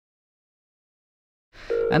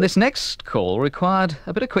And this next call required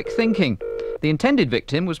a bit of quick thinking. The intended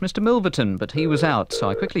victim was Mr. Milverton, but he was out, so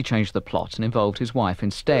I quickly changed the plot and involved his wife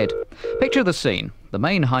instead. Picture the scene. The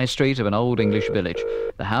main high street of an old English village.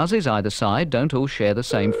 The houses either side don't all share the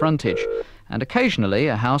same frontage, and occasionally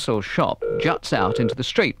a house or shop juts out into the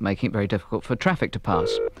street, making it very difficult for traffic to pass.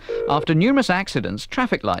 After numerous accidents,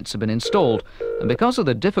 traffic lights have been installed, and because of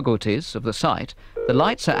the difficulties of the site, the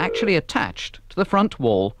lights are actually attached to the front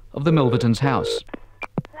wall of the Milverton's house.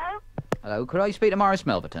 Hello? Hello, could I speak to Morris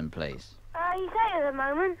Milverton, please? He's out at the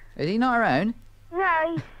moment. Is he not around?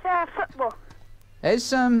 No, he's football.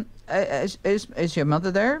 Is your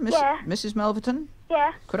mother there, Yeah. Mrs. Milverton?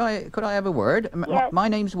 Yeah. Could I have a word? Yeah. My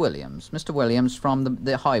name's Williams, Mr. Williams from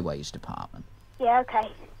the Highways Department. Yeah, okay.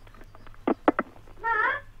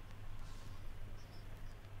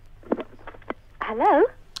 Hello?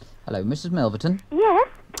 Hello, Mrs. Milverton. Yes,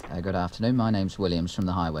 Good afternoon. My name's Williams from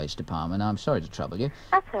the Highways Department. I'm sorry to trouble you.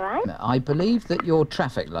 that's all right. I believe that your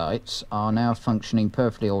traffic lights are now functioning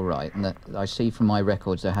perfectly all right, and that I see from my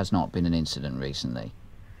records there has not been an incident recently.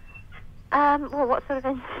 Well, what sort of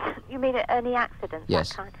incident? You mean any accidents? Yes,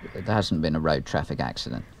 That kind? there hasn't been a road traffic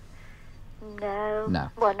accident. No. No.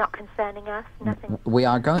 Well, not concerning us, nothing. We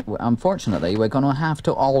are going. Unfortunately, we're going to have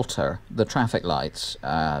to alter the traffic lights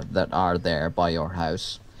that are there by your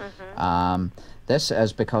house. This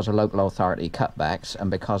is because of local authority cutbacks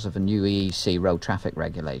and because of a new EEC road traffic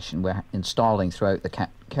regulation. We're installing throughout the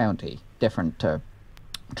county different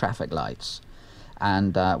traffic lights.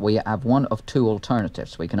 And we have one of two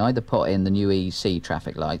alternatives. We can either put in the new EEC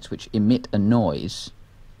traffic lights, which emit a noise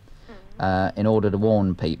in order to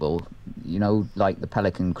warn people, you know, like the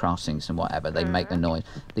Pelican crossings and whatever, they make a noise.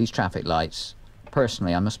 These traffic lights,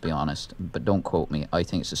 personally, I must be honest, but don't quote me, I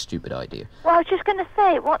think it's a stupid idea. Well, I was just going to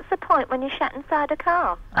say, what's the point when you're shut inside a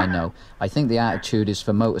car? I know. I think the attitude is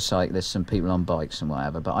for motorcyclists and people on bikes and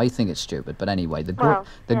whatever, but I think it's stupid. But anyway,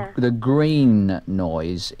 the green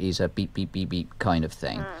noise is a beep, beep, beep, beep kind of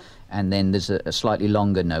thing. And then there's a slightly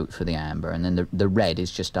longer note for the amber, and then the red is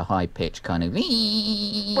just a high-pitched kind of...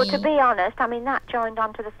 Well, to be honest, I mean, that joined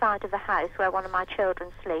onto the side of the house where one of my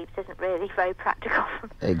children sleeps isn't really very practical.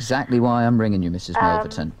 Exactly why I'm ringing you, Mrs.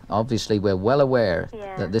 Milverton. Obviously, we're well aware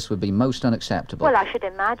that this would be most unacceptable. Well, I should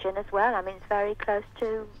imagine as well. I mean, it's very close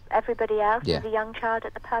to everybody else. Yeah. There's a young child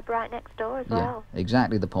at the pub right next door as well. Yeah,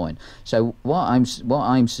 exactly the point. So what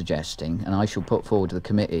I'm suggesting, and I shall put forward to the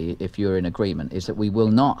committee if you're in agreement, is that we will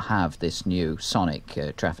not have this new sonic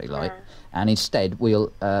traffic light, and instead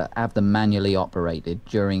we'll have them manually operated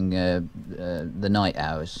during the night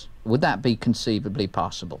hours. Would that be conceivably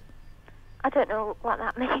possible? I don't know what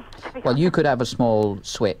that means, to be Well, honest. you could have a small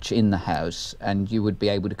switch in the house, and you would be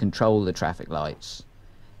able to control the traffic lights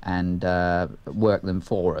and work them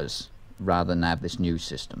for us, rather than have this new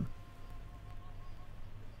system.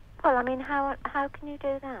 Well, I mean, how can you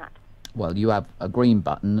do that? Well, you have a green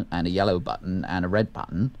button and a yellow button and a red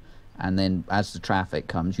button, and then as the traffic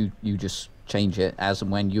comes, you just change it as and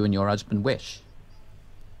when you and your husband wish.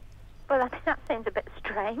 Well, I mean, that seems a bit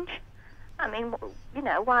strange. I mean, you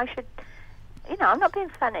know, why should... You know, I'm not being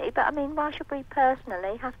funny, but I mean, why should we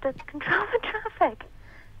personally have to control the traffic?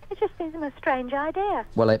 It just seems a strange idea.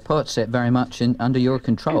 Well, it puts it very much under your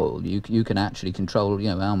control. You can actually control, you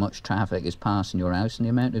know, how much traffic is passing your house and the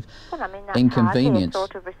amount of Well, I mean, that's inconvenience. hardly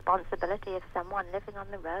a sort of responsibility of someone living on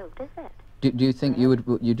the road, is it? Do you think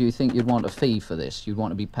do you think you'd want a fee for this? You'd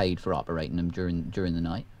want to be paid for operating them during the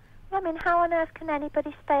night? I mean, how on earth can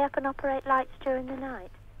anybody stay up and operate lights during the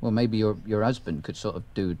night? Well, maybe your husband could sort of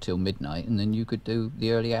do till midnight, and then you could do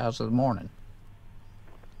the early hours of the morning.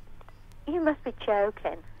 You must be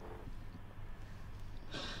joking.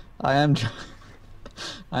 I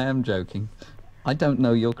am joking. I don't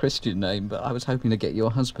know your Christian name, but I was hoping to get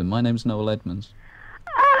your husband. My name's Noel Edmonds.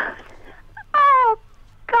 Oh,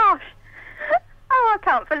 gosh. Oh, I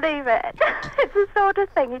can't believe it. It's the sort of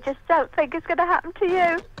thing you just don't think is going to happen to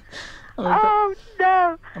you. Oh,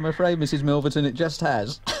 no. I'm afraid, Mrs. Milverton, it just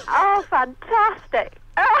has. Oh, fantastic.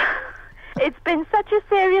 It's been such a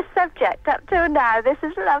serious subject up till now. This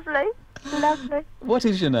is lovely. Lovely. What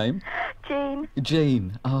is your name? Jean.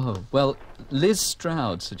 Jean. Oh, well, Liz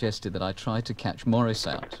Stroud suggested that I try to catch Morris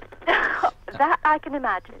out. That I can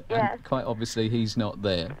imagine, yes. And quite obviously he's not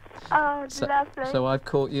there. Oh, lovely. So I've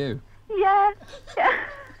caught you. Yeah.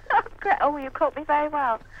 Oh, great. Oh, you caught me very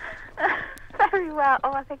well. Very well.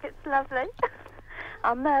 Oh, I think it's lovely.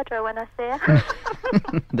 I'll murder her when I see her.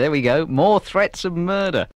 There we go. More threats of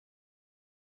murder.